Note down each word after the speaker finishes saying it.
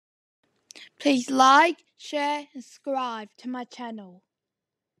Please like, share and subscribe to my channel.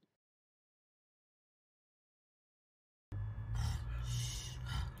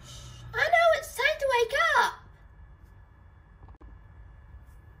 I know, it's time to wake up.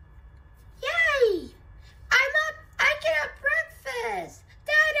 Yay! I'm up. I can have breakfast.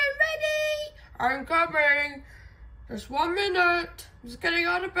 Dad, I'm ready. I'm coming. Just 1 minute. I'm just getting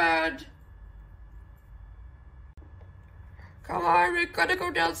out of bed. Come on, we've got to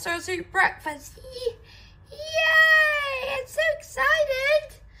go downstairs and eat breakfast. Yay! I'm so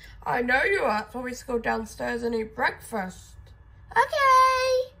excited. I know you are. That's why we should go downstairs and eat breakfast.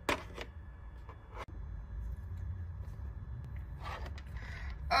 Okay.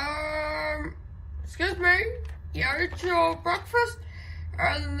 Excuse me. You ate your breakfast,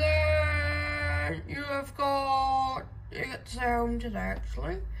 and then you get to stay home today,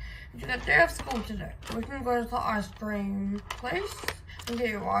 actually. You get day of school today. We can go to the ice cream place and get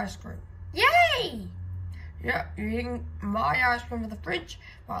you ice cream. Yay! Yeah, you're eating my ice cream from the fridge,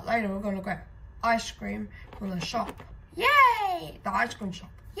 but later we're going to get ice cream from the shop. Yay! The ice cream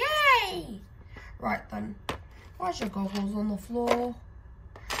shop. Yay! Right then. Why's your goggles on the floor?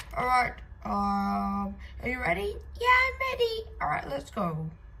 Alright, are you ready? Yeah, I'm ready. Alright, let's go.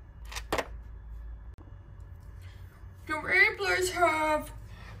 Can we please have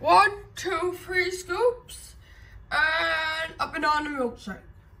 1, 2, 3 scoops and a banana milkshake?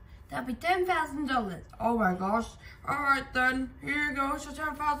 That'd be $10,000. Oh my gosh. Alright then, here you go, so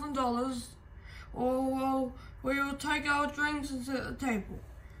 $10,000. Oh, we will take our drinks and sit at the table.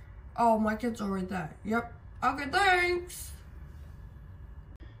 Oh, my kid's already there. Yep. Okay, thanks.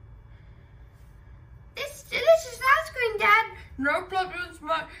 This delicious ice cream, Dad. No problems,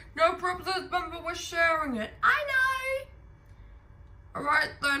 remember we're sharing it. I know. Alright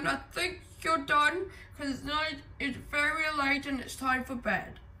then, I think you're done, because it's very late and it's time for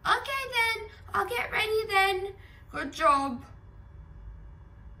bed. Okay then, I'll get ready then. Good job.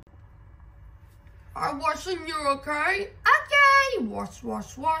 I'm washing you, okay? Okay. Wash,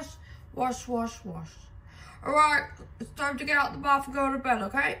 wash, wash, wash, wash, wash. Alright, it's time to get out the bath and go to bed,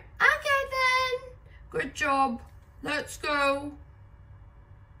 okay? Okay then. Good job. Let's go.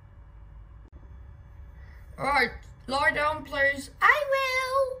 Alright, lie down, please. I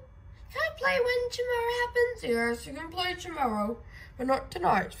will. Can I play when tomorrow happens? Yes, you can play tomorrow, but not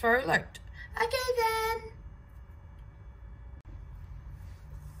tonight. It's very late. Okay then.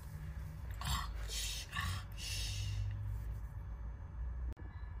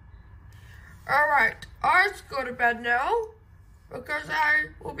 Alright, I have to go to bed now because I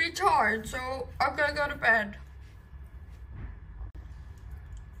will be tired, so I'm gonna go to bed.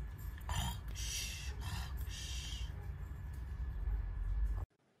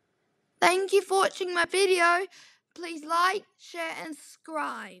 Thank you for watching my video. Please like, share and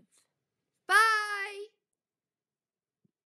subscribe. Bye.